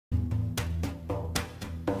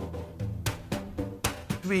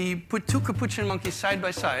we put two capuchin monkeys side by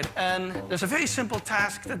side, and there's a very simple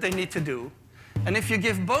task that they need to do. And if you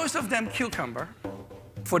give both of them cucumber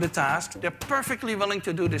for the task, they're perfectly willing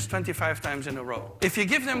to do this 25 times in a row. If you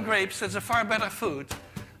give them grapes, that's a far better food.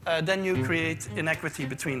 Then you create inequity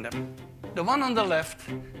between them. The one on the left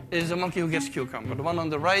is the monkey who gets cucumber. The one on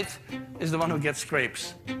the right is the one who gets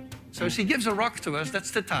grapes. So she gives a rock to us,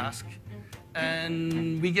 that's the task.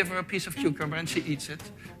 And we give her a piece of cucumber and she eats it.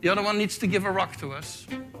 The other one needs to give a rock to us.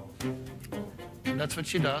 And that's what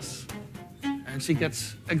she does. And she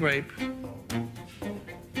gets a grape.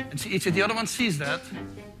 And she eats it. The other one sees that.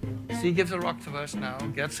 She gives a rock to us now,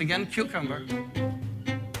 gets again cucumber.